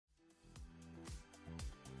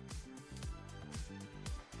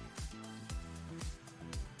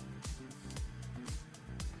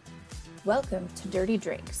Welcome to Dirty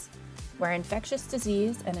Drinks, where infectious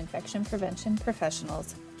disease and infection prevention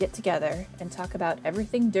professionals get together and talk about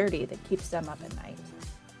everything dirty that keeps them up at night.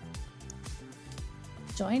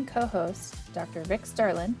 Join co-hosts Dr. Rick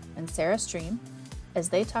Starlin and Sarah Stream as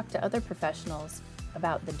they talk to other professionals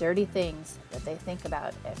about the dirty things that they think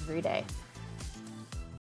about every day.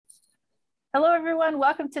 Hello, everyone.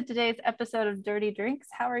 Welcome to today's episode of Dirty Drinks.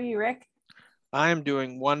 How are you, Rick? I'm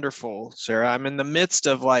doing wonderful, Sarah. I'm in the midst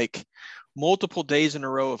of multiple days in a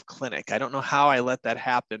row of clinic. I don't know how I let that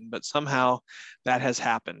happen, but somehow that has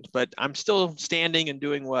happened. But I'm still standing and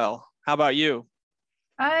doing well. How about you?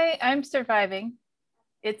 I'm surviving.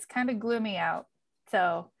 It's kind of gloomy out.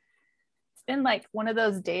 So it's been like one of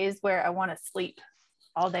those days where I want to sleep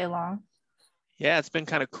all day long. Yeah, it's been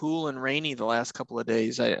kind of cool and rainy the last couple of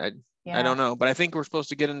days. I don't know, but I think we're supposed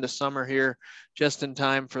to get into summer here just in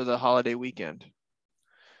time for the holiday weekend.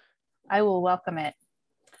 I will welcome it.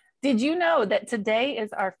 Did you know that today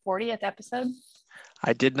is our 40th episode?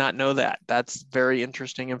 I did not know that. That's very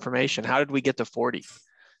interesting information. How did we get to 40?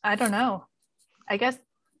 I don't know. I guess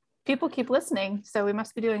people keep listening, so we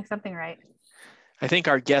must be doing something right. I think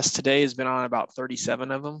our guest today has been on about 37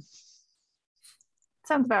 of them.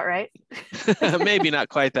 Sounds about right. Maybe not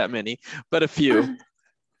quite that many, but a few.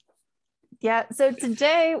 Yeah, so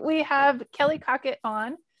today we have Kelly Cockett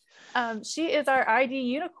on. She is our ID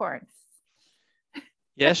unicorn.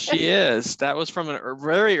 Yes, she is. That was from a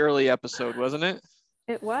very early episode, wasn't it?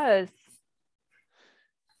 It was.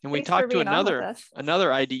 And we talked to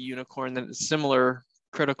another ID unicorn that is similar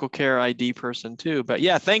critical care ID person too. But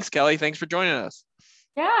yeah, thanks, Kelly. Thanks for joining us.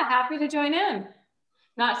 Yeah, happy to join in.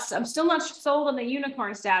 I'm still not sold on the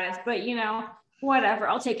unicorn status, but whatever,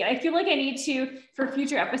 I'll take it. I feel like I need to, for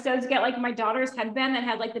future episodes, get like my daughter's headband that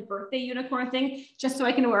had like the birthday unicorn thing, just so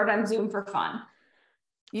I can wear it on Zoom for fun.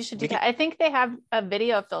 You should do that. I think they have a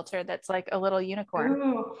video filter that's like a little unicorn.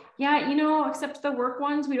 Ooh, yeah, except the work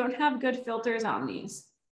ones, we don't have good filters on these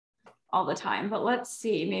all the time, but let's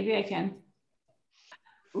see, maybe I can.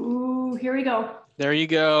 Ooh, here we go. There you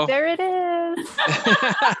go. There it is.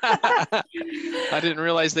 I didn't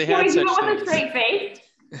realize they had such things. With a straight face.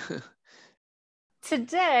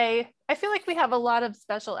 Today, I feel like we have a lot of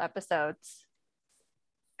special episodes.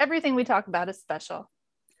 Everything we talk about is special.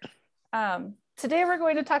 Today, we're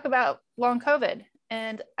going to talk about long COVID,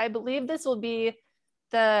 and I believe this will be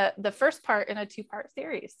the first part in a two-part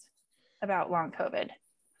series about long COVID.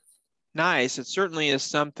 Nice. It certainly is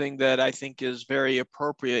something that I think is very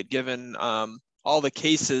appropriate given all the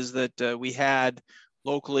cases that we had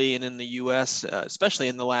locally and in the U.S., especially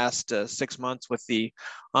in the last 6 months with the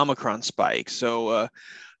Omicron spike. So a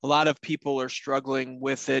lot of people are struggling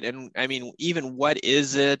with it. And I mean, even what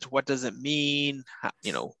is it? What does it mean?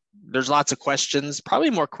 There's lots of questions, probably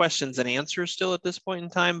more questions than answers still at this point in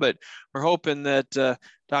time, but we're hoping that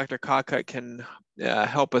Dr. Cockett can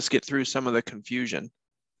help us get through some of the confusion.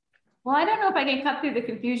 Well, I don't know if I can cut through the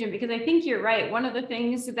confusion, because I think you're right. One of the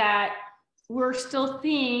things that we're still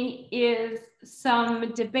seeing is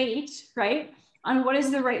some debate, right, on what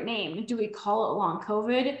is the right name. Do we call it long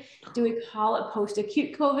COVID? Do we call it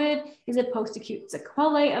post-acute COVID? Is it post-acute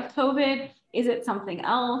sequelae of COVID? Is it something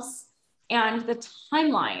else? And the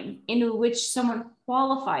timeline in which someone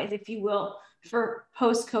qualifies, if you will, for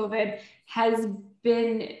post-COVID has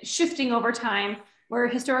been shifting over time, where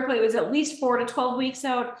historically it was at least 4 to 12 weeks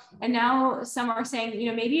out. And now some are saying,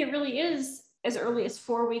 maybe it really is as early as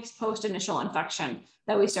 4 weeks post initial infection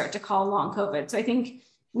that we start to call long COVID. So I think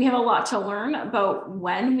we have a lot to learn about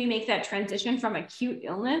when we make that transition from acute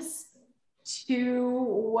illness to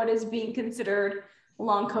what is being considered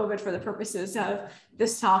long COVID for the purposes of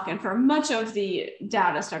this talk and for much of the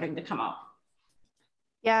data starting to come up.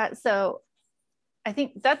 Yeah, so I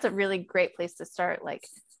think that's a really great place to start. Like,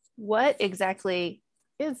 what exactly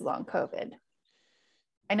is long COVID?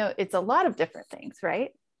 I know it's a lot of different things,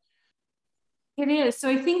 right? It is. So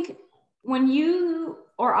I think when you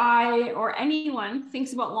or I or anyone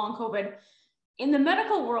thinks about long COVID, in the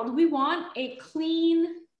medical world, we want a clean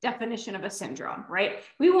definition of a syndrome, right?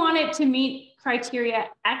 We want it to meet criteria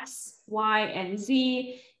X, Y, and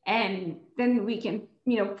Z, and then we can,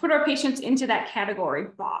 put our patients into that category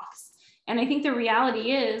box. And I think the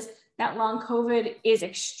reality is that long COVID is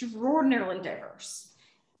extraordinarily diverse,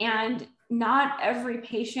 and not every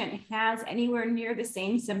patient has anywhere near the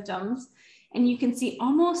same symptoms. And you can see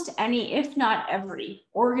almost any, if not every,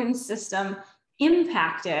 organ system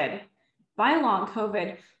impacted by long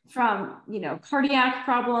COVID, from cardiac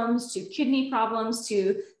problems to kidney problems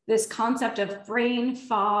to this concept of brain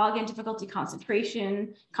fog and difficulty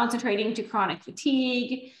concentrating to chronic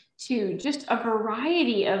fatigue to just a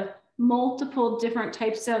variety of multiple different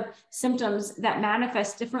types of symptoms that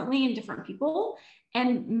manifest differently in different people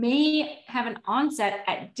and may have an onset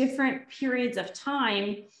at different periods of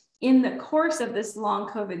time in the course of this long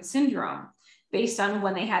COVID syndrome based on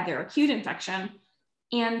when they had their acute infection.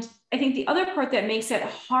 And I think the other part that makes it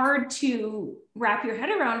hard to wrap your head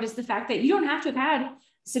around is the fact that you don't have to have had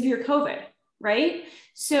severe COVID, right?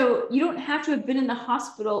 So you don't have to have been in the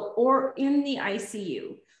hospital or in the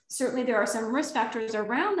ICU. Certainly there are some risk factors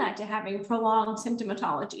around that to having prolonged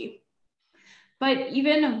symptomatology. But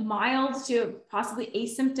even a mild to possibly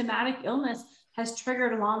asymptomatic illness has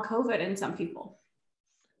triggered long COVID in some people.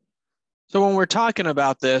 So when we're talking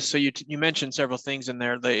about this, so you mentioned several things in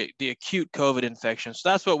there, the acute COVID infection. So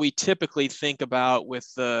that's what we typically think about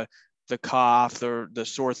with the cough, the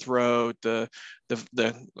sore throat,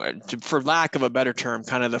 for lack of a better term,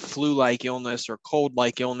 kind of the flu-like illness or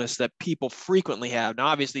cold-like illness that people frequently have. Now,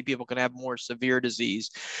 obviously, people can have more severe disease.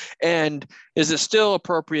 And is it still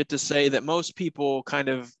appropriate to say that most people kind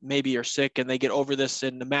of maybe are sick and they get over this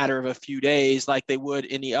in a matter of a few days like they would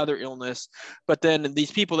any other illness? But then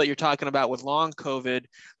these people that you're talking about with long COVID,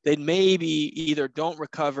 they maybe either don't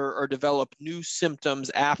recover or develop new symptoms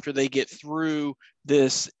after they get through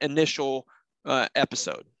this initial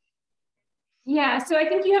episode. Yeah, so I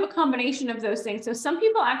think you have a combination of those things. So some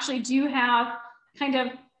people actually do have kind of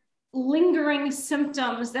lingering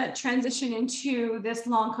symptoms that transition into this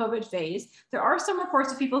long COVID phase. There are some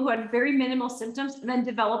reports of people who had very minimal symptoms and then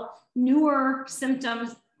develop newer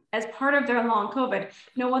symptoms as part of their long COVID.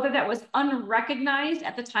 Now, whether that was unrecognized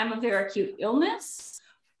at the time of their acute illness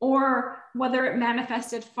or whether it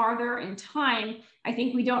manifested farther in time, I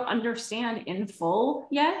think we don't understand in full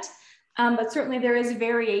yet. But certainly there is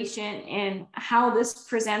variation in how this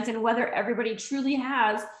presents and whether everybody truly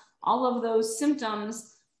has all of those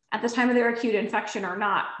symptoms at the time of their acute infection or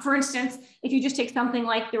not. For instance, if you just take something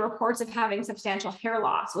like the reports of having substantial hair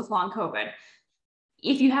loss with long COVID,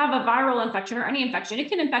 if you have a viral infection or any infection, it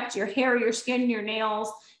can infect your hair, your skin, your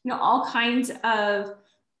nails, all kinds of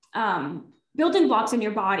building blocks in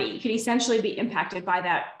your body could essentially be impacted by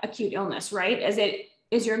that acute illness, right?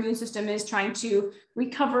 As your immune system is trying to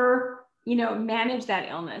recover, manage that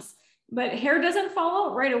illness. But hair doesn't fall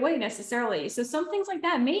out right away necessarily. So some things like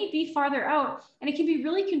that may be farther out, and it can be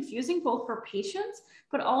really confusing both for patients,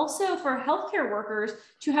 but also for healthcare workers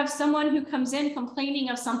to have someone who comes in complaining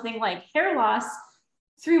of something like hair loss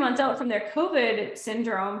 3 months out from their COVID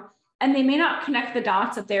syndrome, and they may not connect the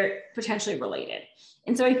dots that they're potentially related.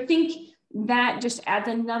 And so I think that just adds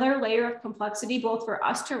another layer of complexity, both for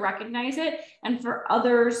us to recognize it and for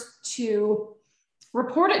others to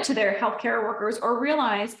report it to their healthcare workers or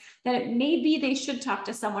realize that it may be they should talk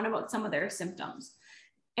to someone about some of their symptoms.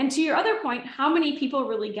 And to your other point, how many people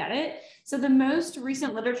really get it? So the most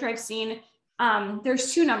recent literature I've seen,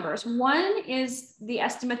 there's two numbers. One is the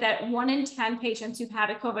estimate that 1 in 10 patients who've had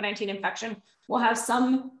a COVID-19 infection will have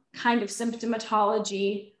some kind of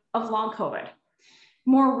symptomatology of long COVID.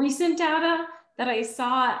 More recent data that I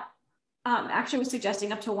saw actually was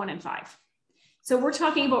suggesting up to 1 in 5. So we're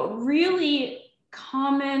talking about really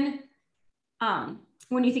common,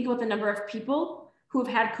 when you think about the number of people who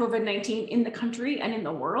have had COVID-19 in the country and in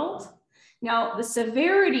the world. Now, the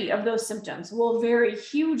severity of those symptoms will vary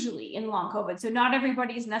hugely in long COVID. So not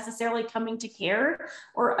everybody is necessarily coming to care,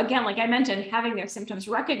 or again, like I mentioned, having their symptoms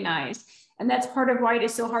recognized. And that's part of why it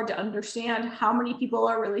is so hard to understand how many people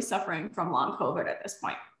are really suffering from long COVID at this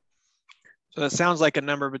point. So it sounds like a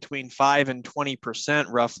number between 5 and 20%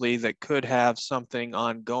 roughly that could have something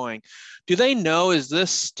ongoing. Do they know, is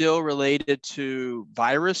this still related to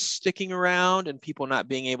virus sticking around and people not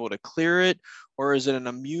being able to clear it? Or is it an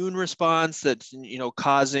immune response that's,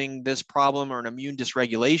 causing this problem, or an immune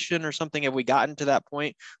dysregulation or something? Have we gotten to that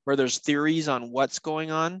point where there's theories on what's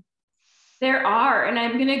going on? There are, and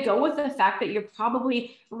I'm going to go with the fact that you're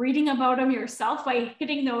probably reading about them yourself by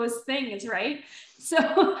hitting those things, right?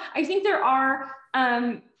 So I think there are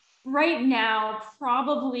right now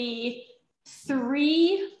probably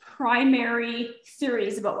 3 primary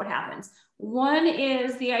theories about what happens. One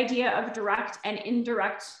is the idea of direct and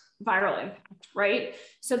indirect viral impact, right?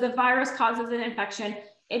 So the virus causes an infection,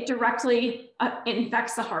 it directly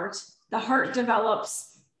infects the heart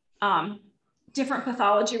develops different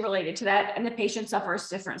pathology related to that, and the patient suffers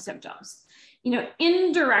different symptoms.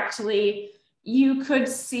 Indirectly, you could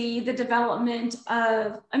see the development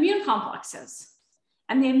of immune complexes,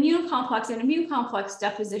 and the immune complex and immune complex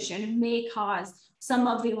deposition may cause some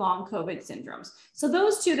of the long COVID syndromes. So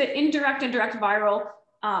those two, the indirect and direct viral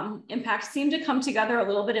impacts, seem to come together a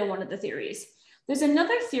little bit in one of the theories. There's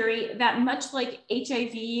another theory that, much like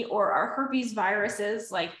HIV or our herpes viruses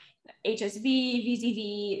like HSV,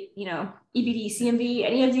 VZV, EBV, CMV,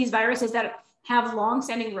 any of these viruses that have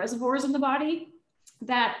long-standing reservoirs in the body,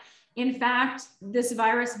 that in fact, this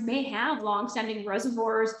virus may have long-standing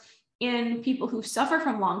reservoirs in people who suffer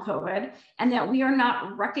from long COVID, and that we are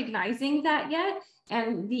not recognizing that yet.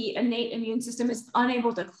 And the innate immune system is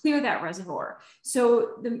unable to clear that reservoir.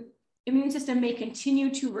 So the immune system may continue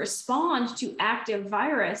to respond to active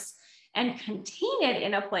virus and contain it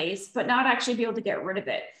in a place, but not actually be able to get rid of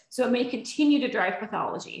it. So it may continue to drive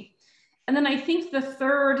pathology. And then I think the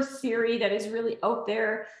third theory that is really out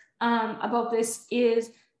there about this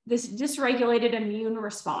is this dysregulated immune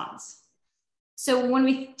response. So when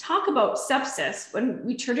we talk about sepsis, when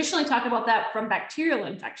we traditionally talk about that from bacterial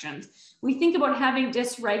infections, we think about having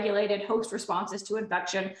dysregulated host responses to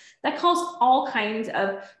infection that cause all kinds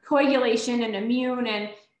of coagulation and immune and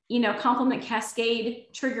complement cascade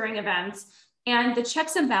triggering events. And the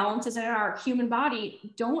checks and balances in our human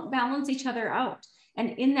body don't balance each other out.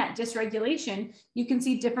 And in that dysregulation, you can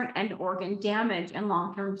see different end organ damage and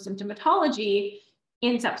long-term symptomatology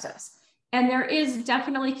in sepsis. And there is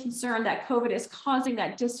definitely concern that COVID is causing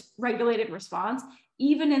that dysregulated response,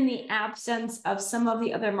 even in the absence of some of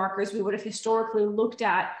the other markers we would have historically looked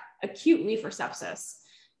at acutely for sepsis.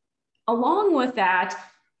 Along with that,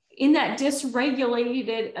 in that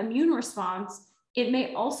dysregulated immune response, it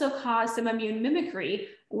may also cause some immune mimicry,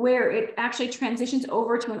 where it actually transitions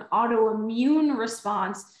over to an autoimmune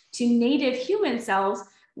response to native human cells,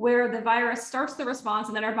 where the virus starts the response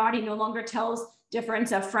and then our body no longer tells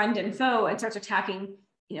difference of friend and foe and starts attacking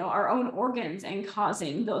our own organs and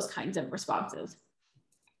causing those kinds of responses.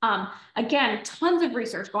 Again, tons of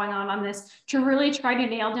research going on this to really try to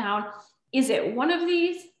nail down, is it one of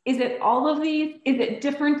these? Is it all of these? Is it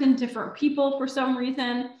different in different people for some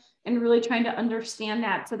reason? And really trying to understand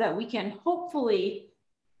that so that we can hopefully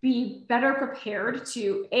be better prepared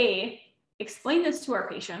to explain this to our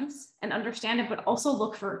patients and understand it, but also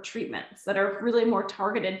look for treatments that are really more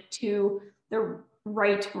targeted to the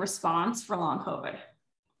right response for long COVID.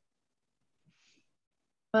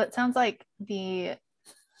 Well, it sounds like the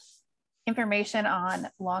information on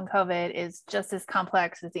long COVID is just as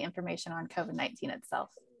complex as the information on COVID-19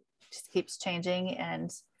 itself. It just keeps changing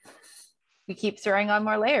and we keep throwing on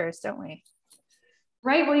more layers, don't we?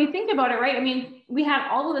 Right. Well, you think about it, right? I mean, we had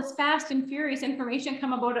all of this fast and furious information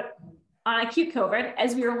come about it on acute COVID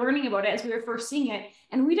as we were learning about it, as we were first seeing it,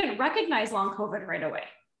 and we didn't recognize long COVID right away.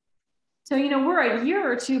 So, we're a year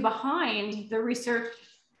or two behind the research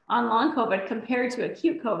on long COVID compared to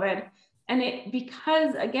acute COVID. And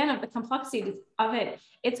because again, of the complexity of it,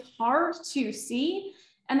 it's hard to see.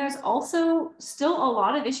 And there's also still a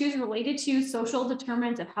lot of issues related to social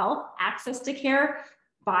determinants of health, access to care,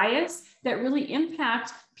 bias that really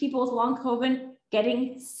impact people with long COVID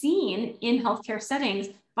getting seen in healthcare settings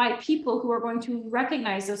by people who are going to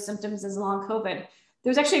recognize those symptoms as long COVID.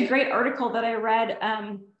 There's actually a great article that I read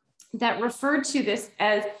that referred to this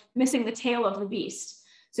as missing the tail of the beast.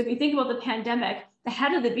 So if you think about the pandemic, the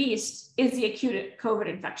head of the beast is the acute COVID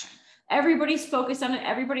infection. Everybody's focused on it.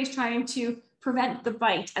 Everybody's trying to prevent the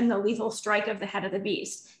bite and the lethal strike of the head of the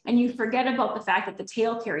beast. And you forget about the fact that the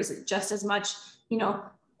tail carries just as much,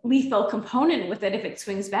 lethal component with it if it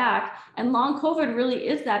swings back. And long COVID really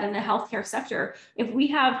is that in the healthcare sector. If we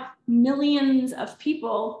have millions of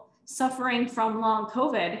people suffering from long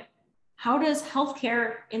COVID, how does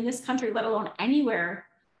healthcare in this country, let alone anywhere,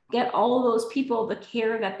 get all of those people the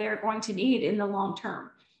care that they're going to need in the long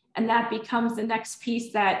term? And that becomes the next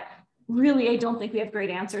piece that really I don't think we have great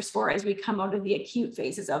answers for as we come out of the acute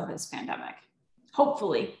phases of this pandemic.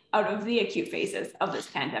 Hopefully out of the acute phases of this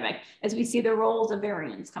pandemic, as we see the roles of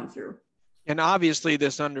variants come through. And obviously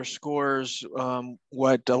this underscores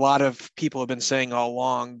what a lot of people have been saying all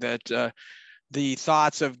along, that the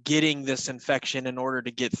thoughts of getting this infection in order to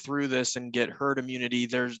get through this and get herd immunity,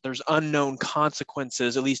 there's unknown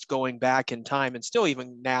consequences, at least going back in time and still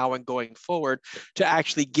even now and going forward, to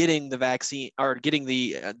actually getting the vaccine or getting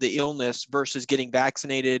the illness versus getting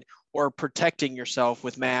vaccinated or protecting yourself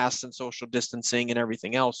with masks and social distancing and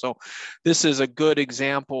everything else. So this is a good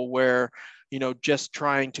example where, just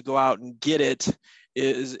trying to go out and get it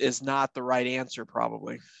is not the right answer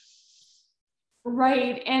probably.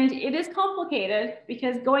 Right. And it is complicated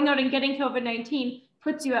because going out and getting COVID-19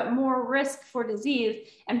 puts you at more risk for disease,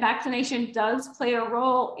 and vaccination does play a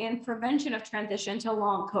role in prevention of transition to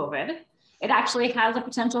long COVID. It actually has a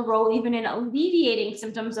potential role even in alleviating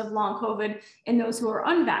symptoms of long COVID in those who are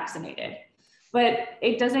unvaccinated. But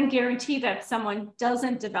it doesn't guarantee that someone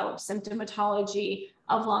doesn't develop symptomatology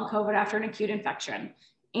of long COVID after an acute infection.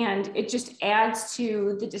 And it just adds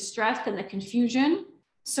to the distress and the confusion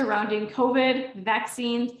surrounding COVID,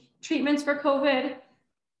 vaccines, treatments for COVID,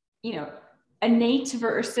 innate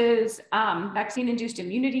versus vaccine-induced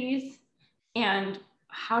immunities, and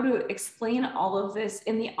how to explain all of this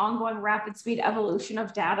in the ongoing rapid speed evolution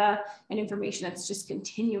of data and information that's just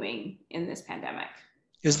continuing in this pandemic.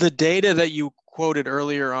 Is the data that you quoted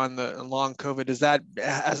earlier on the long COVID,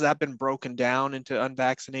 has that been broken down into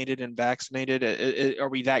unvaccinated and vaccinated? Are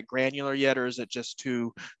we that granular yet, or is it just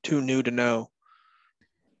too new to know?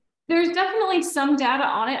 There's definitely some data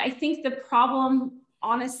on it. I think the problem,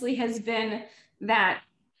 honestly, has been that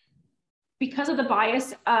because of the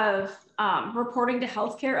bias of reporting to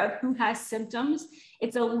healthcare of who has symptoms,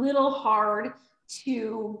 it's a little hard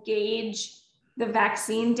to gauge the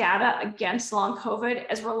vaccine data against long COVID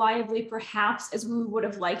as reliably perhaps as we would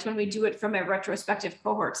have liked when we do it from a retrospective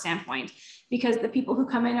cohort standpoint, because the people who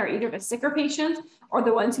come in are either the sicker patients or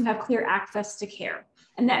the ones who have clear access to care.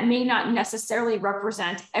 And that may not necessarily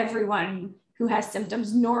represent everyone who has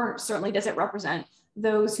symptoms, nor certainly does it represent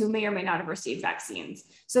those who may or may not have received vaccines.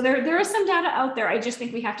 So there is some data out there. I just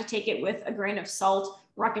think we have to take it with a grain of salt,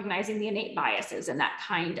 recognizing the innate biases in that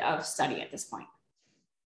kind of study at this point.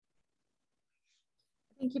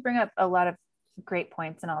 I think you bring up a lot of great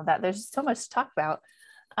points and all of that. There's so much to talk about.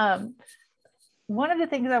 One of the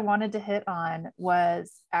things I wanted to hit on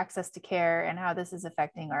was access to care and how this is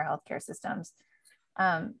affecting our healthcare systems.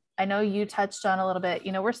 I know you touched on a little bit,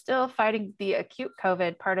 we're still fighting the acute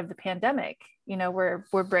COVID part of the pandemic.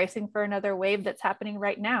 We're bracing for another wave that's happening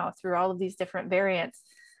right now through all of these different variants.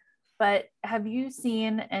 But have you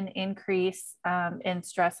seen an increase in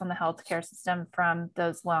stress on the healthcare system from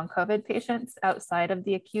those long COVID patients outside of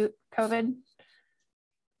the acute COVID?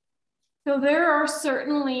 So there are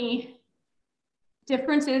certainly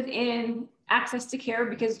differences in access to care,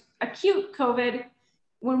 because acute COVID,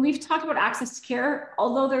 when we've talked about access to care,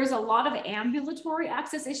 although there's a lot of ambulatory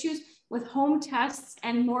access issues with home tests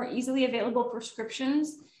and more easily available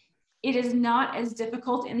prescriptions, it is not as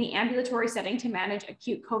difficult in the ambulatory setting to manage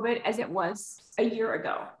acute COVID as it was a year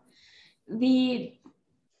ago. The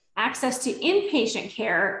access to inpatient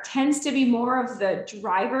care tends to be more of the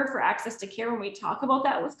driver for access to care when we talk about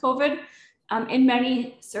that with COVID, in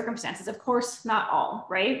many circumstances, of course, not all,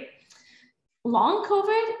 right? Long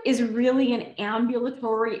COVID is really an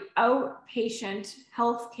ambulatory outpatient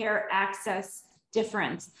healthcare access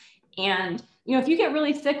difference. And, if you get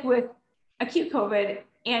really sick with acute COVID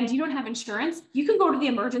and you don't have insurance, you can go to the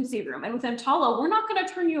emergency room. And with EMTALA, we're not going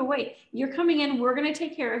to turn you away. You're coming in, we're going to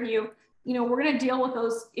take care of you. We're going to deal with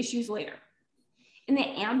those issues later. In the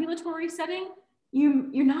ambulatory setting,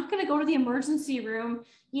 you're not going to go to the emergency room,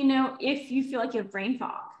 if you feel like you have brain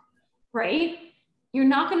fog, right? You're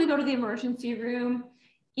not going to go to the emergency room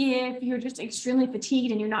if you're just extremely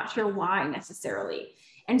fatigued and you're not sure why necessarily.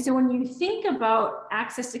 And so when you think about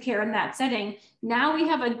access to care in that setting, now we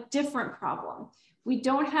have a different problem. We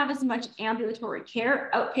don't have as much ambulatory care.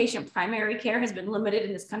 Outpatient primary care has been limited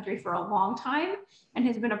in this country for a long time and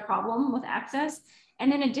has been a problem with access.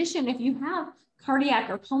 And in addition, if you have cardiac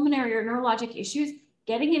or pulmonary or neurologic issues,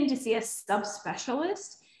 getting in to see a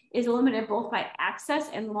subspecialist is limited both by access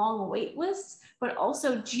and long wait lists, but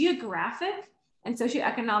also geographic and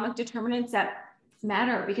socioeconomic determinants that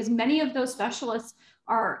matter, because many of those specialists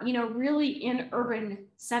are, really in urban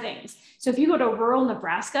settings. So if you go to rural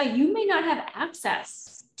Nebraska, you may not have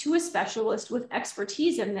access to a specialist with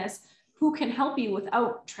expertise in this who can help you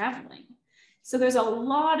without traveling. So there's a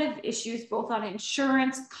lot of issues both on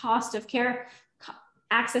insurance, cost of care,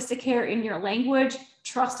 access to care in your language,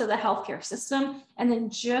 trust of the healthcare system, and then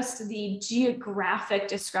just the geographic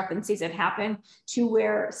discrepancies that happen to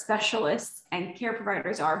where specialists and care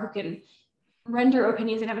providers are who can render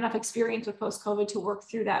opinions and have enough experience with post-COVID to work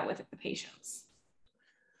through that with the patients.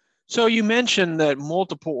 So you mentioned that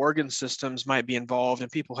multiple organ systems might be involved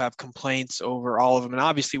and people have complaints over all of them. And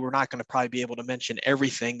obviously we're not going to probably be able to mention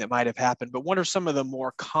everything that might have happened, but what are some of the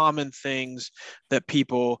more common things that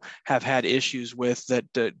people have had issues with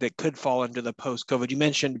that could fall into the post-COVID? You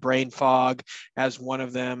mentioned brain fog as one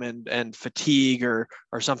of them, and fatigue or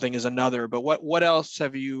something is another, but what else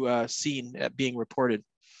have you seen being reported?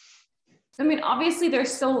 I mean, obviously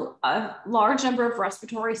there's still a large number of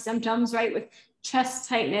respiratory symptoms, right? With chest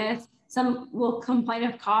tightness, some will complain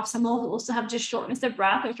of cough, some will also have just shortness of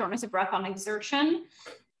breath or shortness of breath on exertion,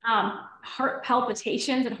 heart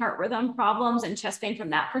palpitations and heart rhythm problems and chest pain from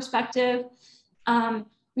that perspective.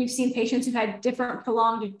 We've seen patients who've had different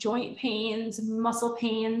prolonged joint pains, muscle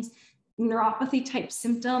pains, neuropathy type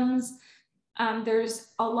symptoms. There's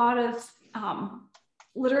a lot of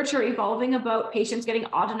literature evolving about patients getting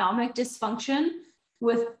autonomic dysfunction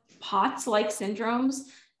with POTS-like syndromes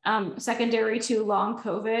secondary to long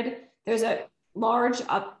COVID. There's a large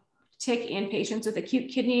uptick in patients with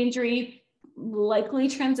acute kidney injury, likely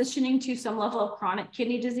transitioning to some level of chronic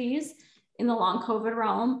kidney disease in the long COVID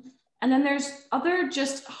realm. And then there's other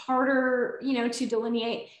just harder, to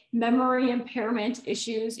delineate memory impairment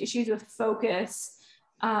issues with focus,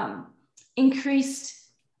 increased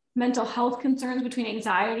mental health concerns between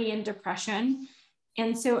anxiety and depression.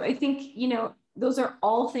 And so I think, those are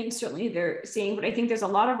all things certainly they're seeing, but I think there's a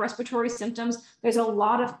lot of respiratory symptoms. There's a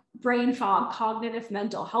lot of brain fog, cognitive,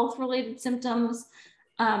 mental health related symptoms.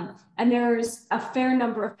 And there's a fair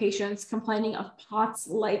number of patients complaining of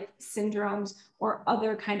POTS-like syndromes or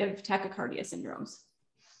other kind of tachycardia syndromes.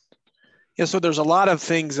 Yeah, so there's a lot of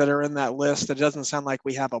things that are in that list that doesn't sound like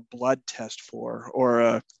we have a blood test for or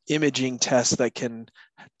a imaging test that can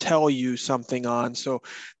tell you something on. So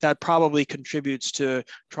that probably contributes to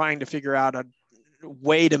trying to figure out a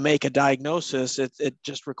way to make a diagnosis. It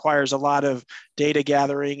just requires a lot of data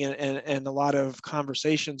gathering and a lot of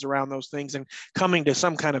conversations around those things and coming to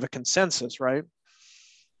some kind of a consensus, right?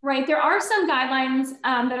 Right. There are some guidelines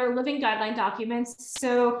that are living guideline documents.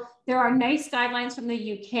 So there are NICE guidelines from the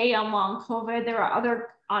UK on long COVID. There are other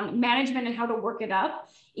on management and how to work it up.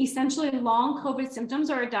 Essentially, long COVID symptoms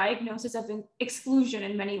are a diagnosis of an exclusion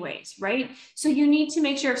in many ways, right? So you need to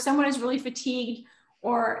make sure if someone is really fatigued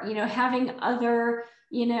or, having other,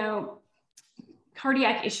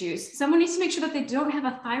 cardiac issues, someone needs to make sure that they don't have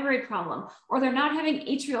a thyroid problem or they're not having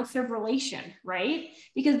atrial fibrillation, right?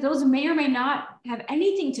 Because those may or may not have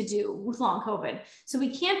anything to do with long COVID. So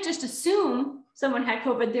we can't just assume someone had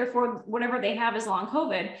COVID, therefore whatever they have is long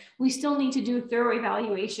COVID. We still need to do thorough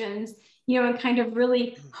evaluations, and kind of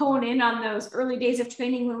really hone in on those early days of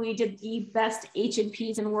training when we did the best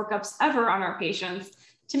H&Ps and workups ever on our patients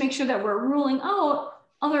to make sure that we're ruling out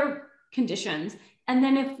other conditions. And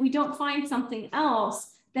then if we don't find something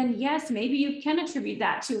else, then yes, maybe you can attribute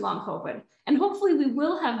that to long COVID. And hopefully we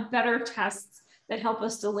will have better tests that help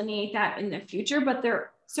us delineate that in the future, but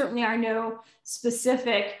there certainly are no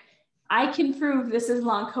specific, I can prove this is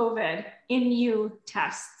long COVID in you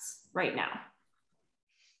tests right now.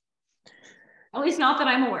 At least not that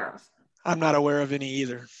I'm aware of. I'm not aware of any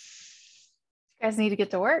either. You guys need to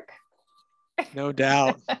get to work. No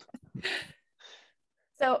doubt.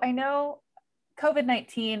 So I know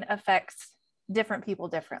COVID-19 affects different people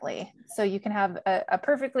differently. So you can have a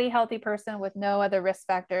perfectly healthy person with no other risk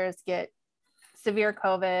factors get severe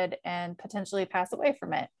COVID and potentially pass away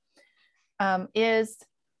from it. Is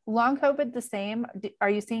long COVID the same? Are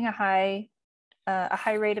you seeing a high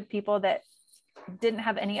rate of people that didn't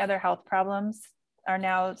have any other health problems are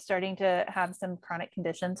now starting to have some chronic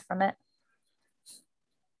conditions from it?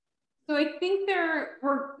 So I think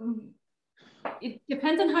it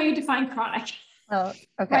depends on how you define chronic. Oh,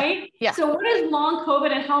 okay. Right? Yeah. So what is long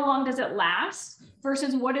COVID and how long does it last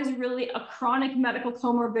versus what is really a chronic medical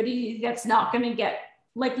comorbidity that's not going to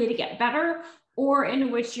likely to get better, or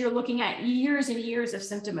in which you're looking at years and years of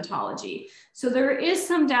symptomatology. So there is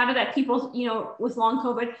some data that people, with long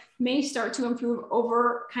COVID may start to improve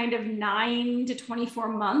over kind of 9 to 24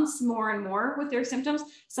 months more and more with their symptoms,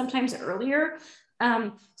 sometimes earlier.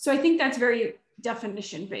 So I think that's very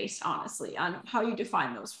definition based, honestly, on how you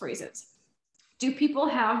define those phrases. Do people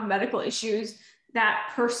have medical issues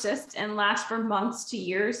that persist and last for months to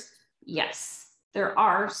years? Yes, there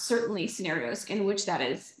are certainly scenarios in which that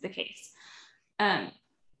is the case.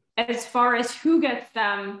 As far as who gets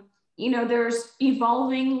them, there's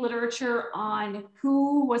evolving literature on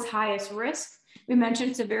who was highest risk. We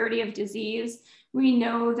mentioned severity of disease. We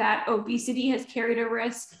know that obesity has carried a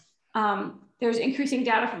risk. There's increasing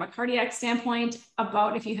data from a cardiac standpoint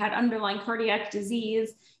about if you had underlying cardiac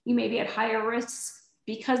disease, you may be at higher risk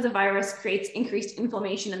because the virus creates increased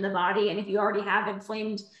inflammation in the body. And if you already have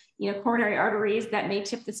inflamed, coronary arteries, that may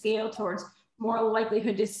tip the scale towards more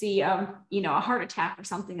likelihood to see, a heart attack or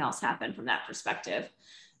something else happen from that perspective.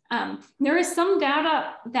 There is some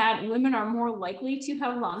data that women are more likely to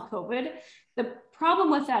have long COVID. The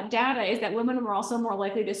problem with that data is that women are also more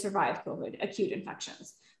likely to survive COVID, acute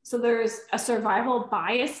infections. So there's a survival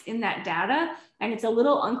bias in that data, and it's a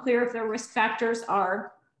little unclear if their risk factors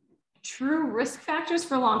are true risk factors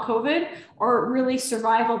for long COVID or really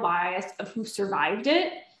survival bias of who survived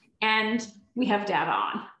it, and we have data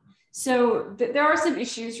on. So there are some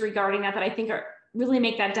issues regarding that I think really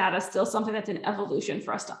make that data still something that's an evolution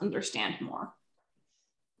for us to understand more.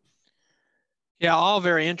 Yeah, all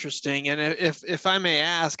very interesting. And if I may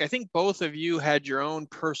ask, I think both of you had your own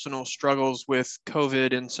personal struggles with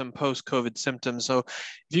COVID and some post-COVID symptoms. So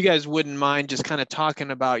if you guys wouldn't mind just kind of talking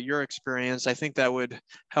about your experience, I think that would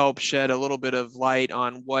help shed a little bit of light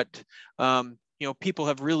on what people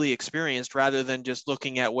have really experienced rather than just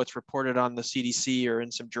looking at what's reported on the CDC or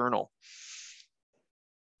in some journal.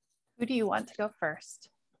 Who do you want to go first?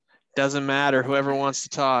 Doesn't matter, whoever wants to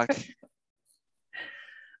talk.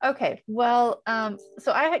 Okay, well,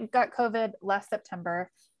 so I got COVID last September.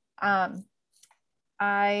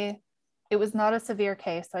 It was not a severe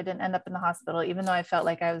case, so I didn't end up in the hospital, even though I felt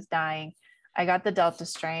like I was dying. I got the Delta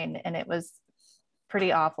strain, and it was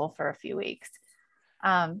pretty awful for a few weeks.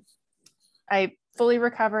 I fully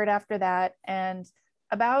recovered after that, and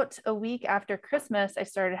about a week after Christmas, I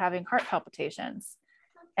started having heart palpitations,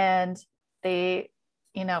 and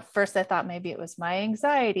first I thought maybe it was my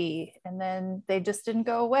anxiety, and then they just didn't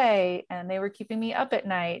go away, and they were keeping me up at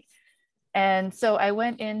night. And so I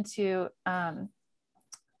went into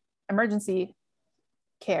emergency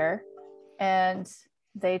care, and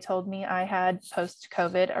they told me I had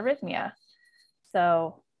post-COVID arrhythmia.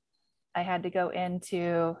 So I had to go in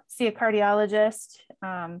to see a cardiologist.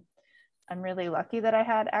 I'm really lucky that I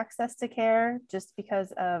had access to care just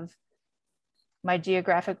because of my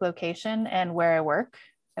geographic location and where I work.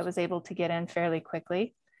 I was able to get in fairly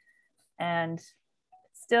quickly and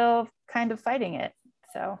still kind of fighting it.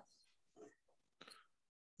 So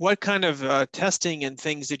what kind of testing and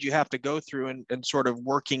things did you have to go through and sort of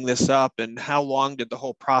working this up, and how long did the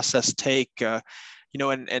whole process take?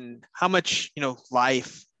 And how much,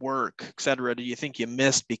 life, work, et cetera, do you think you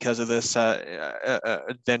missed because of this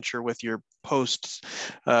adventure with your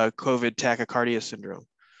post-COVID tachycardia syndrome?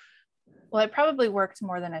 Well, I probably worked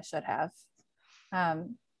more than I should have.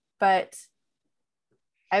 But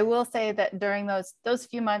I will say that during those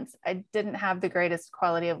few months, I didn't have the greatest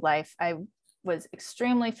quality of life. I was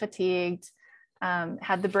extremely fatigued,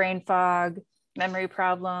 had the brain fog, memory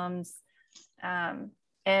problems.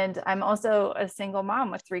 And I'm also a single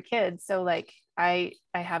mom with 3 kids. So like I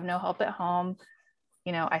have no help at home.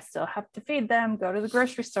 I still have to feed them, go to the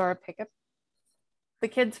grocery store, pick up the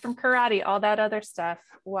kids from karate, all that other stuff,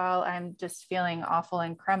 while I'm just feeling awful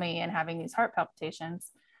and crummy and having these heart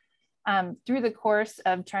palpitations. Through the course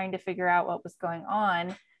of trying to figure out what was going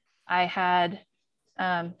on, I had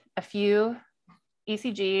a few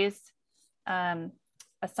ECGs, a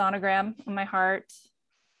sonogram on my heart.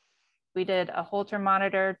 We did a Holter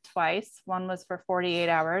monitor twice. One was for 48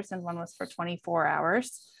 hours and one was for 24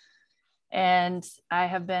 hours. And I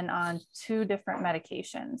have been on 2 different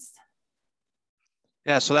medications.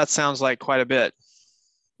 Yeah, so that sounds like quite a bit.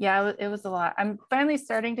 Yeah, it was a lot. I'm finally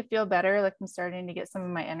starting to feel better. Like I'm starting to get some of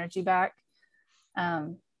my energy back. I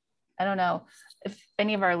don't know if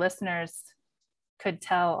any of our listeners could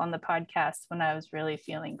tell on the podcast when I was really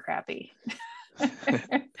feeling crappy.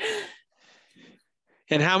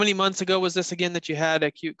 And how many months ago was this again that you had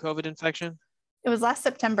acute COVID infection? It was last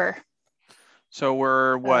September. So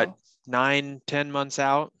we're what, 9-10 months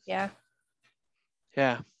out? Yeah.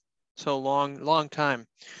 Yeah. So long time.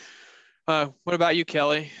 What about you,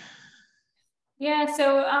 Kelly? Yeah,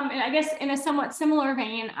 so I guess in a somewhat similar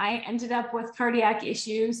vein, I ended up with cardiac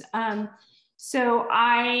issues. So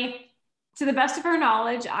to the best of our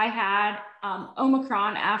knowledge, I had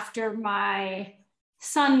Omicron after my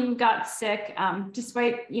son got sick,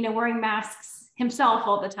 despite wearing masks himself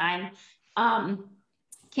all the time.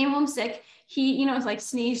 Came home sick. He was like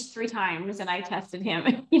sneezed 3 times, and I tested him,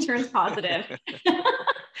 and he turns positive.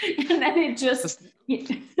 And then it just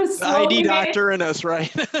the ID doctor in us,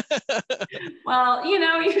 right? Well,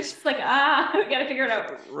 you're just like, we got to figure it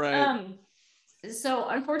out. Right. So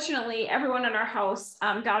unfortunately, everyone in our house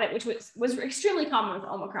got it, which was extremely common with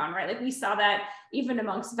Omicron, right? Like we saw that even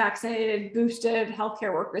amongst vaccinated, boosted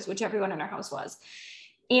healthcare workers, which everyone in our house was.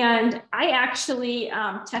 And I actually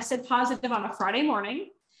tested positive on a Friday morning,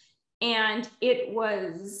 and it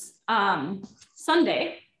was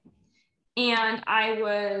Sunday. And I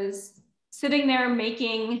was sitting there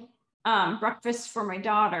making breakfast for my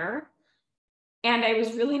daughter, and I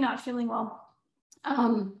was really not feeling well.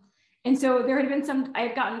 And so there had been I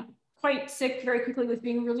had gotten quite sick very quickly with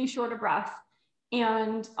being really short of breath.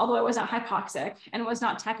 And although I was not hypoxic and was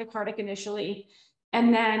not tachycardic initially,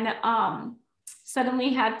 and then suddenly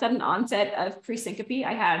had sudden onset of presyncope.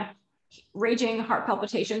 I had raging heart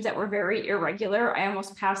palpitations that were very irregular. I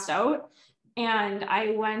almost passed out. And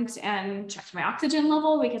I went and checked my oxygen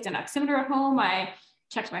level because an oximeter at home. I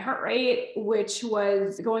checked my heart rate, which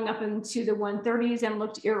was going up into the 130s and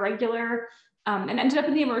looked irregular, and ended up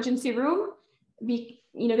in the emergency room,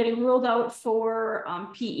 getting ruled out for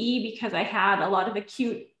PE because I had a lot of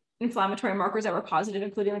acute inflammatory markers that were positive,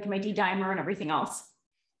 including like my D-dimer and everything else.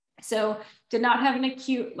 So did not have an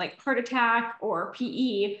acute heart attack or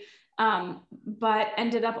PE, but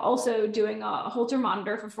ended up also doing a Holter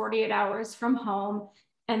monitor for 48 hours from home.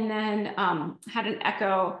 and then had an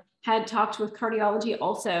echo, had talked with cardiology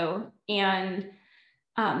also. And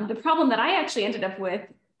the problem that I actually ended up with,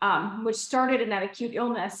 which started in that acute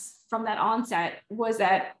illness from that onset, was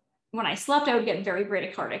that when I slept, I would get very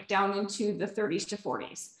bradycardic down into the 30s to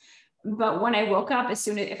 40s. But when I woke up, as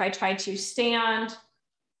soon as if I tried to stand,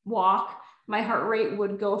 walk, my heart rate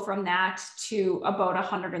would go from that to about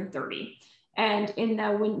 130. And in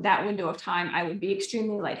that window of time, I would be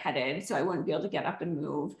extremely lightheaded, so I wouldn't be able to get up and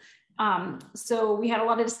move. So we had a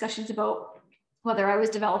lot of discussions about whether I was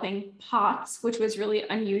developing POTS, which was really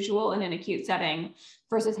unusual in an acute setting,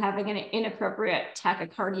 versus having an inappropriate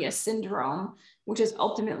tachycardia syndrome, which is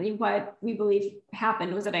ultimately what we believe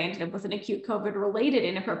happened, was that I ended up with an acute COVID-related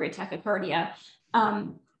inappropriate tachycardia.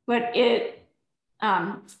 But it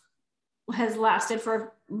has lasted for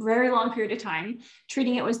a very long period of time.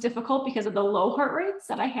 Treating it was difficult because of the low heart rates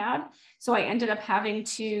that I had. So I ended up having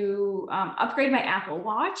to upgrade my Apple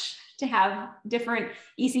Watch to have different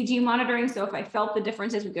ECG monitoring. So if I felt the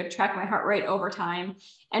differences, we could track my heart rate over time.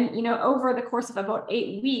 And, you know, over the course of about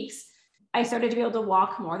 8 weeks, I started to be able to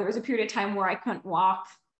walk more. There was a period of time where I couldn't walk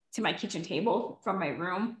to my kitchen table from my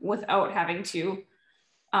room without having to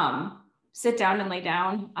sit down and lay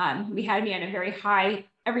down. We had me on a very high,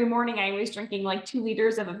 every morning I was drinking like 2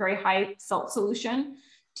 liters of a very high salt solution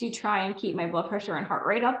to try and keep my blood pressure and heart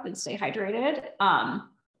rate up and stay hydrated.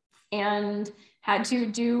 And had to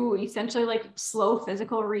do essentially like slow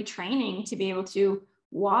physical retraining to be able to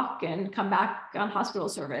walk and come back on hospital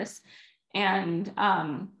service. And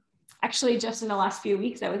actually just in the last few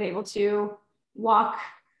weeks, I was able to walk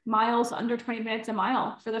miles under 20 minutes a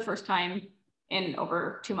mile for the first time in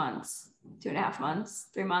over 2 months, 2.5 months,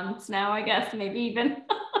 3 months now, I guess, maybe even,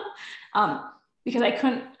 because I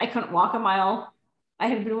couldn't walk a mile. I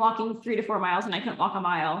had been walking 3 to 4 miles and I couldn't walk a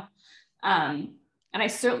mile. And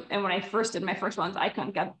when I first did my first ones, I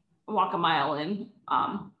couldn't walk a mile in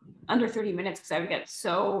under 30 minutes because I would get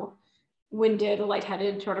so winded,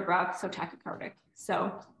 lightheaded, short of breath, so tachycardic.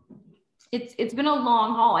 So it's been a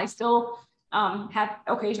long haul. I still have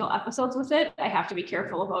occasional episodes with it. I have to be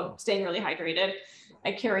careful about staying really hydrated.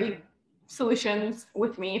 I carry solutions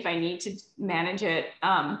with me if I need to manage it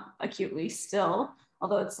acutely still,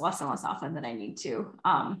 although it's less and less often than I need to.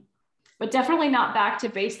 But definitely not back to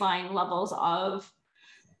baseline levels of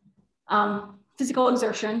physical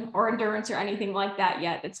exertion or endurance or anything like that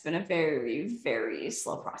yet. It's been a very, very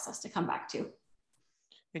slow process to come back to.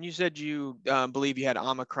 And you said you believe you had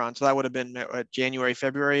Omicron, so that would have been January,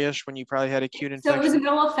 February-ish when you probably had acute infection? So it was the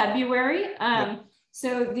middle of February. Yep.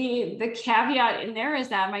 So the caveat in there is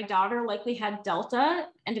that my daughter likely had Delta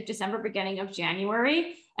end of December, beginning of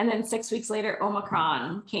January, and then 6 weeks later,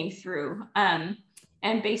 Omicron came through. And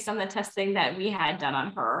based on the testing that we had done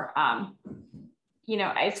on her, you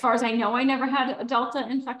know, as far as I know, I never had a Delta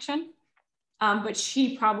infection, but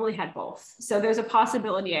she probably had both. So there's a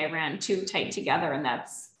possibility I ran too tight together, and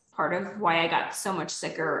that's part of why I got so much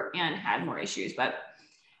sicker and had more issues. But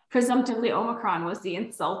presumptively, Omicron was the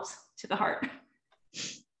insult to the heart.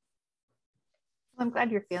 I'm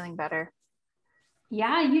glad you're feeling better.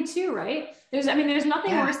 Yeah, you too, right? There's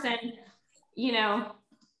nothing worse than, you know,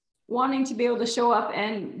 wanting to be able to show up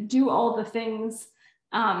and do all the things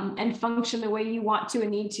and function the way you want to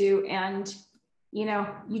and need to, and, you know,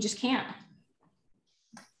 you just can't.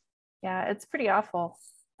 Yeah, it's pretty awful.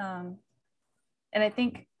 And I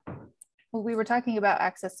think when we were talking about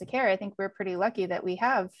access to care, I think we're pretty lucky that we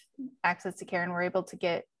have access to care and we're able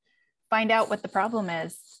to find out what the problem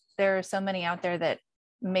is. There are so many out there that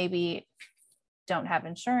maybe don't have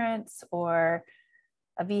insurance or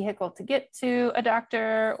a vehicle to get to a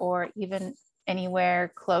doctor or even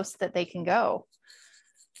anywhere close that they can go.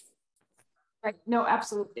 Right. No,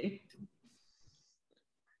 absolutely.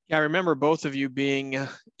 Yeah, I remember both of you being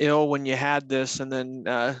ill when you had this, and then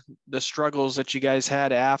the struggles that you guys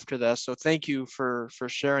had after this. So thank you for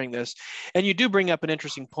sharing this. And you do bring up an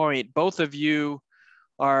interesting point. Both of you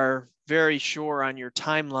are very sure on your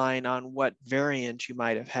timeline on what variant you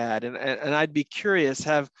might have had. And I'd be curious,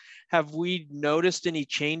 have we noticed any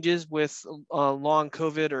changes with long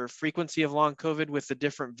COVID or frequency of long COVID with the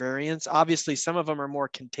different variants? Obviously, some of them are more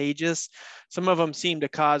contagious. Some of them seem to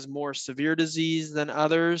cause more severe disease than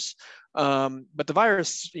others. But the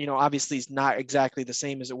virus, you know, obviously is not exactly the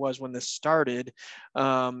same as it was when this started.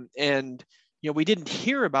 And you know, we didn't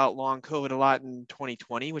hear about long COVID a lot in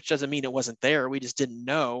 2020, which doesn't mean it wasn't there. We just didn't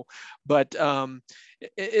know. But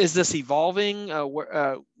is this evolving?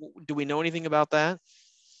 Do we know anything about that?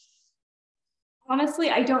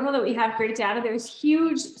 Honestly, I don't know that we have great data. There's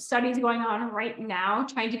huge studies going on right now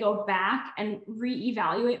trying to go back and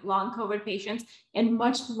reevaluate long COVID patients in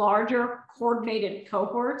much larger coordinated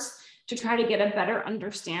cohorts to try to get a better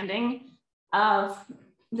understanding of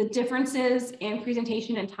the differences in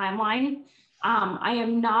presentation and timeline. I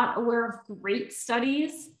am not aware of great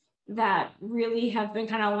studies that really have been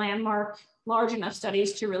kind of landmark, large enough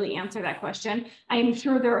studies to really answer that question. I am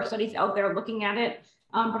sure there are studies out there looking at it.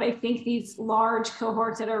 But I think these large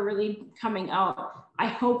cohorts that are really coming out, I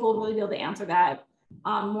hope we'll really be able to answer that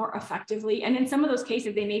more effectively. And in some of those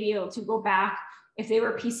cases, they may be able to go back if they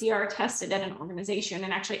were PCR tested at an organization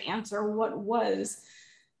and actually answer what was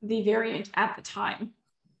the variant at the time.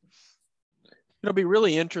 It'll be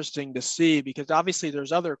really interesting to see, because obviously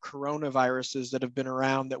there's other coronaviruses that have been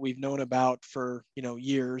around that we've known about for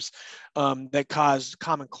years that cause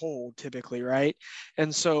common cold typically, right?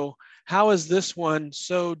 And so how is this one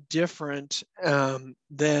so different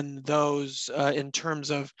than those in terms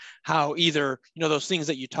of how either those things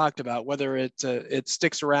that you talked about, whether it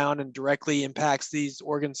sticks around and directly impacts these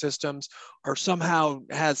organ systems, or somehow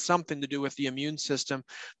has something to do with the immune system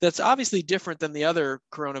that's obviously different than the other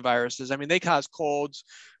coronaviruses? I mean, they cause colds.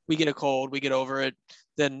 We get a cold, we get over it,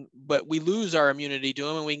 but we lose our immunity to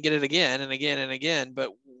them, and we can get it again and again and again. But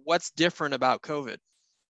what's different about COVID?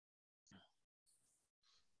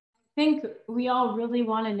 I think we all really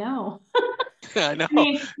want to know. I know. I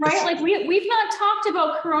mean, right? Like we've not talked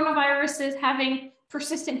about coronaviruses having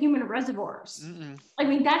persistent human reservoirs. I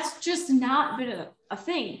mean, that's just not been a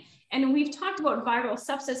thing. And we've talked about viral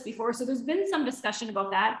sepsis before. So there's been some discussion about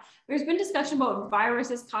that. There's been discussion about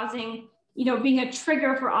viruses causing, being a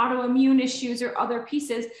trigger for autoimmune issues or other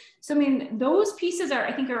pieces. So, I mean, those pieces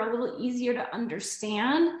I think are a little easier to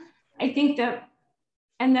understand. I think that,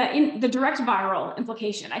 and the direct viral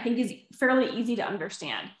implication, I think, is fairly easy to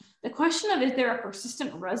understand. The question of, is there a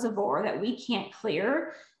persistent reservoir that we can't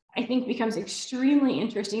clear, I think becomes extremely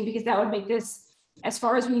interesting, because that would make this, as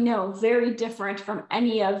far as we know, very different from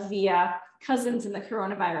any of the cousins in the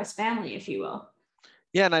coronavirus family, if you will.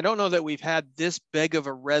 Yeah, and I don't know that we've had this big of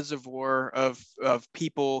a reservoir of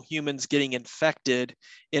people, humans getting infected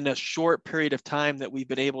in a short period of time, that we've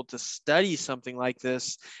been able to study something like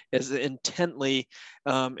this as intently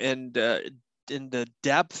and in the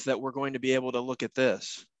depth that we're going to be able to look at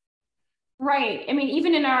this. Right. I mean,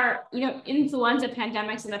 even in our, influenza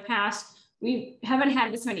pandemics in the past, we haven't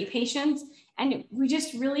had this many patients, and we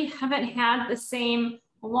just really haven't had the same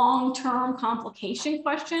long-term complication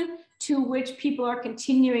question to which people are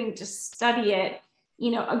continuing to study it,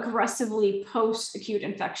 aggressively post-acute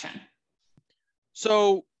infection.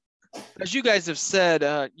 So, as you guys have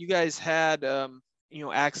said, you guys had,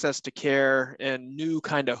 access to care and knew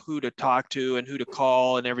kind of who to talk to and who to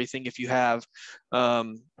call and everything if you have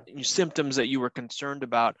symptoms that you were concerned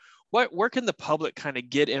about. Where can the public kind of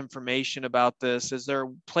get information about this? Is there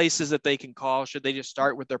places that they can call? Should they just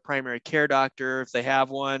start with their primary care doctor if they have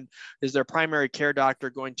one? Is their primary care doctor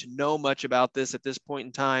going to know much about this at this point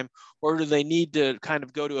in time? Or do they need to kind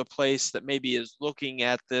of go to a place that maybe is looking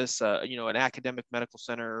at this, an academic medical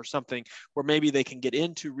center or something where maybe they can get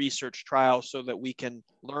into research trials so that we can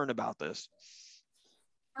learn about this?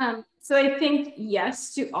 So I think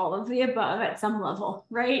yes to all of the above at some level,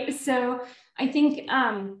 right? So I think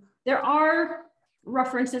there are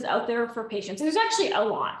references out there for patients. There's actually a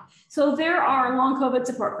lot. So there are long COVID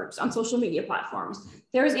support groups on social media platforms.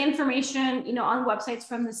 There's information, on websites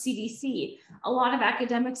from the CDC. A lot of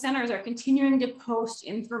academic centers are continuing to post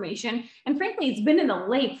information. And frankly, it's been in the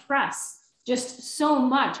lay press just so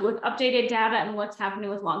much with updated data and what's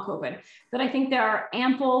happening with long COVID, that I think there are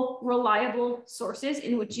ample, reliable sources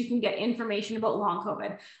in which you can get information about long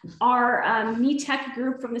COVID. Our NETech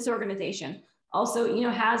group from this organization also,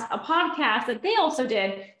 has a podcast that they also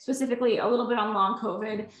did specifically a little bit on long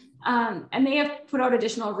COVID. And they have put out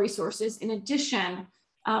additional resources in addition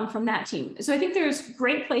from that team. So I think there's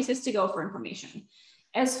great places to go for information.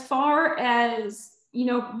 As far as,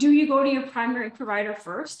 do you go to your primary provider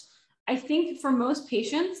first? I think for most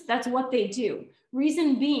patients, that's what they do.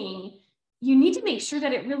 Reason being, you need to make sure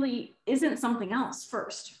that it really isn't something else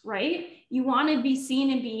first, right? You want to be seen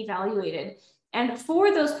and be evaluated. And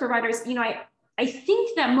for those providers, I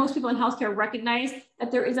think that most people in healthcare recognize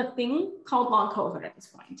that there is a thing called long COVID at this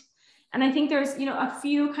point. And I think there's, a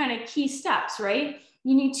few kind of key steps, right?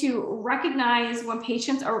 You need to recognize when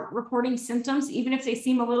patients are reporting symptoms, even if they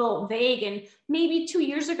seem a little vague. And maybe 2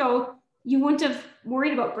 years ago, you wouldn't have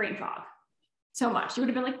worried about brain fog so much. You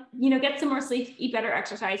would have been like, get some more sleep, eat better,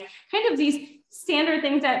 exercise, kind of these standard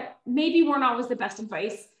things that maybe weren't always the best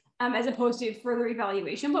advice as opposed to further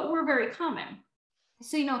evaluation, but were very common.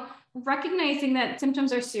 So, recognizing that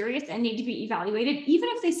symptoms are serious and need to be evaluated, even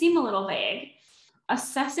if they seem a little vague,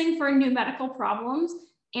 assessing for new medical problems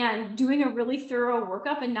and doing a really thorough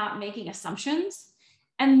workup and not making assumptions,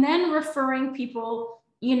 and then referring people,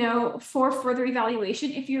 for further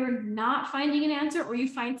evaluation. If you're not finding an answer, or you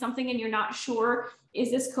find something and you're not sure,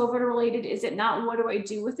 is this COVID related? Is it not? What do I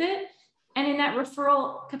do with it? And in that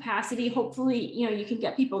referral capacity, hopefully, you can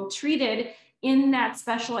get people treated in that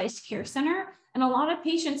specialized care center. And a lot of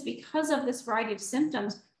patients, because of this variety of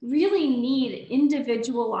symptoms, really need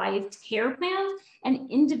individualized care plans and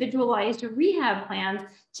individualized rehab plans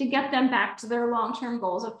to get them back to their long-term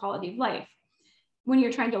goals of quality of life. When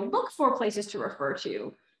you're trying to look for places to refer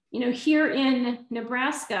to, here in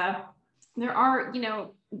Nebraska, there are,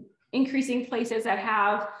 increasing places that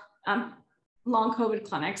have long COVID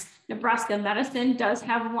clinics. Nebraska Medicine does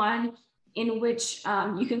have one in which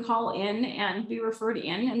you can call in and be referred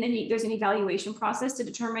in, and then there's an evaluation process to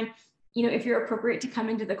determine, if you're appropriate to come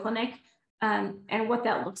into the clinic and what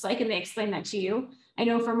that looks like, and they explain that to you. I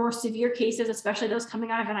know for more severe cases, especially those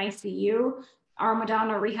coming out of an ICU, our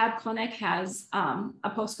Madonna Rehab Clinic has a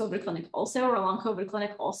post-COVID clinic also, or a long COVID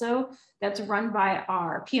clinic also, that's run by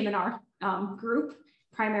our PM&R group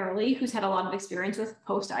primarily, who's had a lot of experience with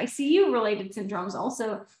post-ICU related syndromes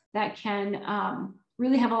also that can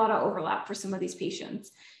really have a lot of overlap for some of these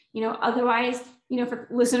patients. Otherwise, for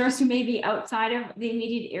listeners who may be outside of the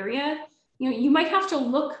immediate area, you might have to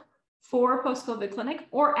look for a post-COVID clinic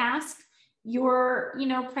or ask your,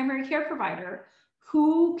 primary care provider,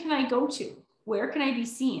 who can I go to? Where can I be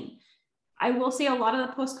seen? I will say a lot of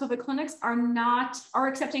the post-COVID clinics are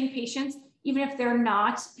accepting patients, even if they're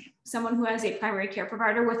not someone who has a primary care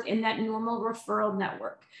provider within that normal referral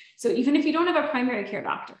network. So even if you don't have a primary care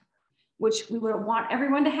doctor, which we would want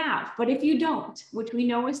everyone to have, but if you don't, which we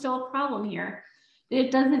know is still a problem here,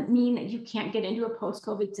 it doesn't mean that you can't get into a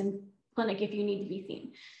post-COVID clinic if you need to be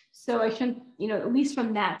seen. So I should, at least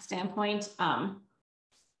from that standpoint,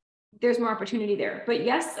 there's more opportunity there. But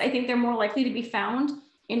yes, I think they're more likely to be found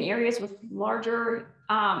in areas with larger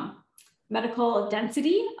medical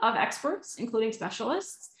density of experts, including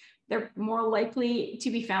specialists. They're more likely to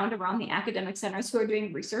be found around the academic centers who are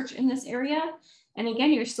doing research in this area. And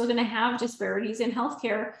again, you're still going to have disparities in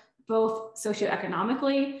healthcare, both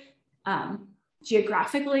socioeconomically,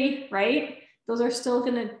 geographically, right? Those are still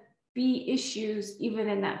going to be issues even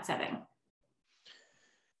in that setting.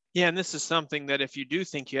 Yeah, and this is something that if you do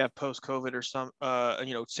think you have post-COVID or some,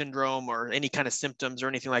 syndrome or any kind of symptoms or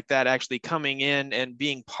anything like that, actually coming in and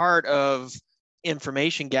being part of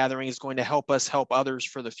information gathering is going to help us help others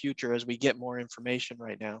for the future as we get more information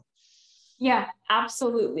right now. Yeah,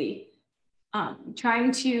 absolutely.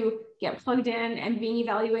 Trying to get plugged in and being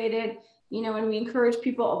evaluated, and we encourage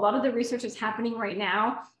people, a lot of the research that's happening right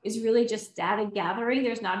now is really just data gathering.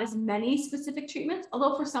 There's not as many specific treatments,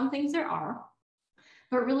 although for some things there are.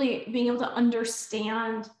 But really being able to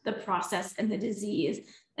understand the process and the disease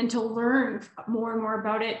and to learn more and more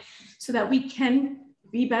about it so that we can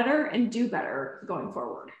be better and do better going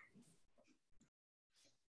forward.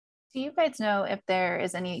 Do you guys know if there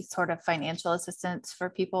is any sort of financial assistance for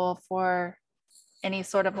people for any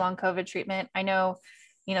sort of long COVID treatment? I know,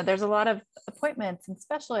 there's a lot of appointments and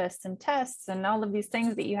specialists and tests and all of these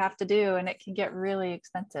things that you have to do, and it can get really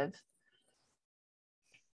expensive.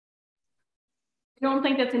 I don't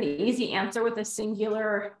think that's an easy answer with a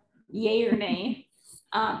singular yay or nay.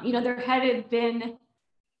 There had been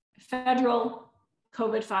federal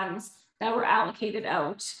COVID funds that were allocated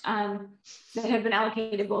out, that have been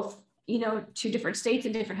allocated both, to different states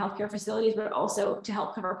and different healthcare facilities, but also to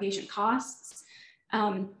help cover patient costs.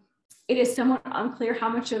 It is somewhat unclear how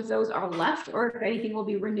much of those are left or if anything will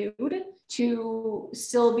be renewed to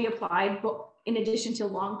still be applied in addition to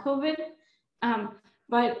long COVID.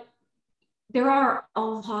 But there are a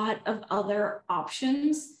lot of other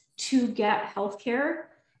options to get healthcare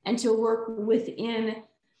and to work within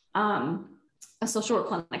a social work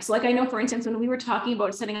clinic. So like I know, for instance, when we were talking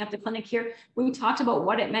about setting up the clinic here, we talked about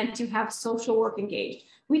what it meant to have social work engaged.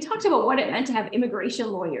 We talked about what it meant to have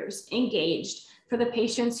immigration lawyers engaged for the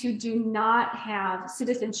patients who do not have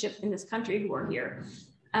citizenship in this country who are here.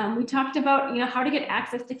 We talked about, how to get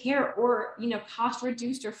access to care or, cost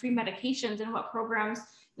reduced or free medications and what programs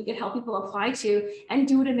we could help people apply to and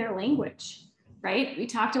do it in their language, right? We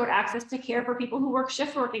talked about access to care for people who work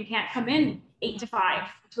shift work and can't come in 8 to 5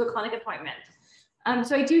 to a clinic appointment.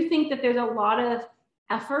 So I do think that there's a lot of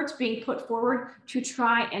efforts being put forward to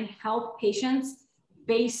try and help patients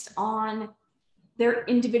based on their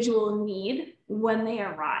individual need when they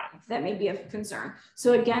arrive. That may be of concern.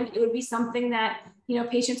 So again, it would be something that,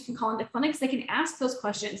 patients can call into clinics. They can ask those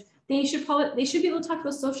questions. they should be able to talk to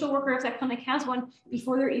a social worker if that clinic has one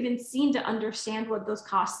before they're even seen, to understand what those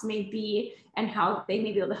costs may be and how they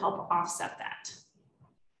may be able to help offset that.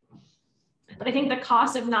 But I think the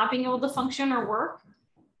cost of not being able to function or work,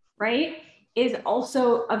 right, is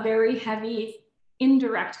also a very heavy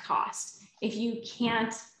indirect cost. If you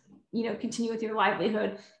can't, continue with your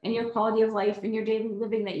livelihood and your quality of life and your daily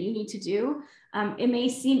living that you need to do, it may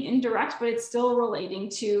seem indirect, but it's still relating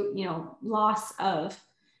to, loss of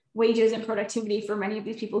wages and productivity for many of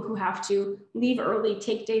these people who have to leave early,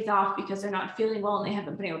 take days off because they're not feeling well and they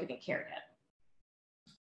haven't been able to get care yet.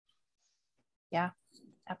 Yeah,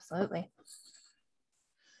 absolutely.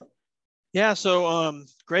 Yeah, so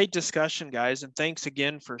great discussion, guys, and thanks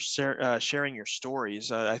again for sharing your stories.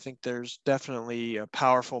 I think there's definitely a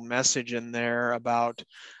powerful message in there about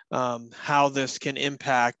how this can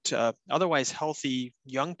impact otherwise healthy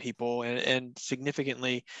young people and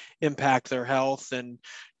significantly impact their health and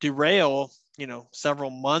derail,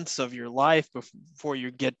 several months of your life before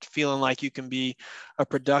you get feeling like you can be a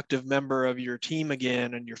productive member of your team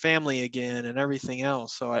again and your family again and everything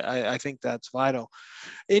else. So I think that's vital.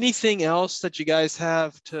 Anything else that you guys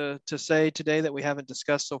have to say today that we haven't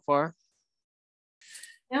discussed so far?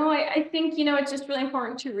 No, I think, it's just really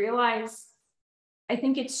important to realize, I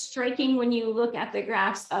think it's striking when you look at the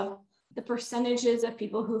graphs of the percentages of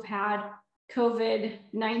people who've had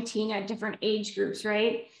COVID-19 at different age groups,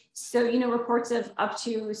 right? So, reports of up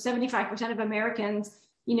to 75% of Americans,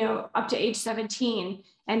 up to age 17,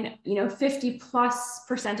 and,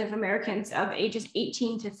 50+% of Americans of ages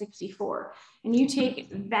 18 to 64. And you take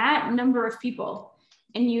that number of people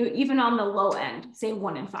and you, even on the low end, say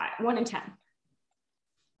 1 in 10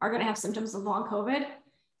 are going to have symptoms of long COVID.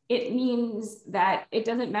 It means that it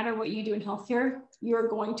doesn't matter what you do in healthcare, you're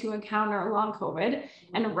going to encounter long COVID,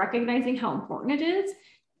 and recognizing how important it is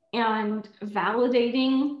and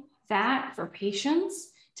validating that for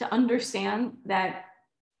patients to understand that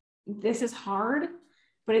this is hard,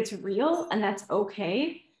 but it's real and that's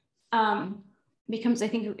okay, becomes, I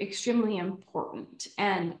think, extremely important.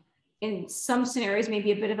 And in some scenarios,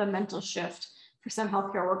 maybe a bit of a mental shift for some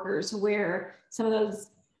healthcare workers where some of those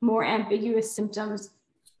more ambiguous symptoms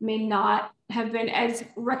may not have been as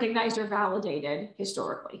recognized or validated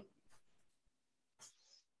historically.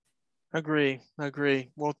 Agree.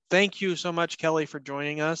 Well, thank you so much, Kelly, for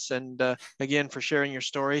joining us. And again, for sharing your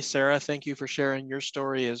story. Sarah, thank you for sharing your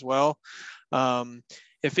story as well.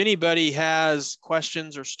 If anybody has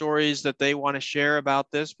questions or stories that they want to share about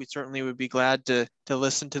this, we certainly would be glad to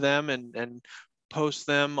listen to them and post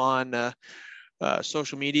them on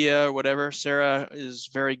social media or whatever. Sarah is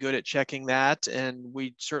very good at checking that, and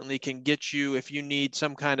we certainly can get you, if you need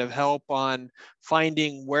some kind of help on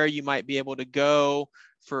finding where you might be able to go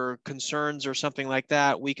for concerns or something like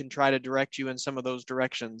that, we can try to direct you in some of those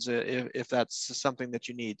directions if that's something that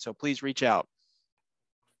you need. So please reach out.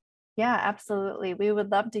 Yeah, absolutely. We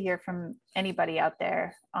would love to hear from anybody out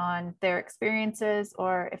there on their experiences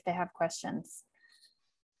or if they have questions.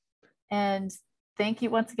 And thank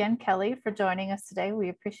you once again, Kelly, for joining us today. We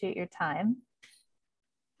appreciate your time.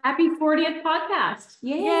 Happy 40th podcast.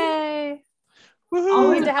 Yay. Yay. Woo-hoo.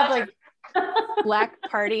 We need to have like black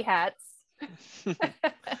party hats.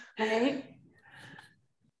 Right.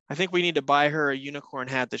 I think we need to buy her a unicorn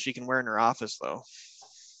hat that she can wear in her office, though.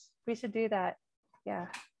 We should do that. Yeah.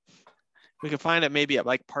 We could find it maybe at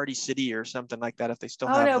like Party City or something like that if they still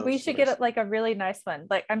have. Oh no, those we should stores. get like a really nice one.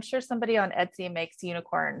 Like I'm sure somebody on Etsy makes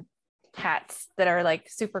unicorn hats that are like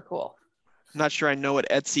super cool. I'm not sure I know what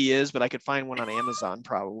Etsy is, but I could find one on Amazon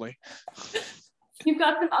probably. You've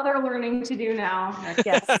got some other learning to do now.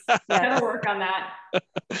 Yes. Gotta work on that.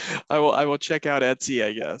 I will check out Etsy,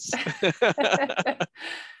 I guess.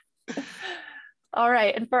 All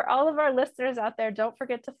right. And for all of our listeners out there, don't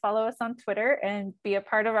forget to follow us on Twitter and be a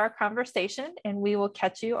part of our conversation. And we will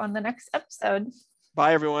catch you on the next episode.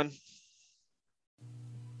 Bye, everyone.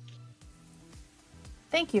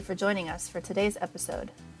 Thank you for joining us for today's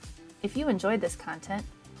episode. If you enjoyed this content,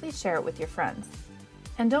 please share it with your friends.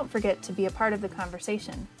 And don't forget to be a part of the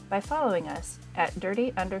conversation by following us at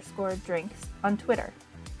dirty_drinks on Twitter.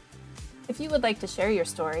 If you would like to share your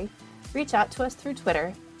story, reach out to us through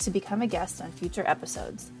Twitter to become a guest on future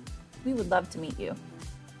episodes. We would love to meet you.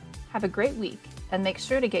 Have a great week and make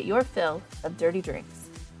sure to get your fill of dirty drinks.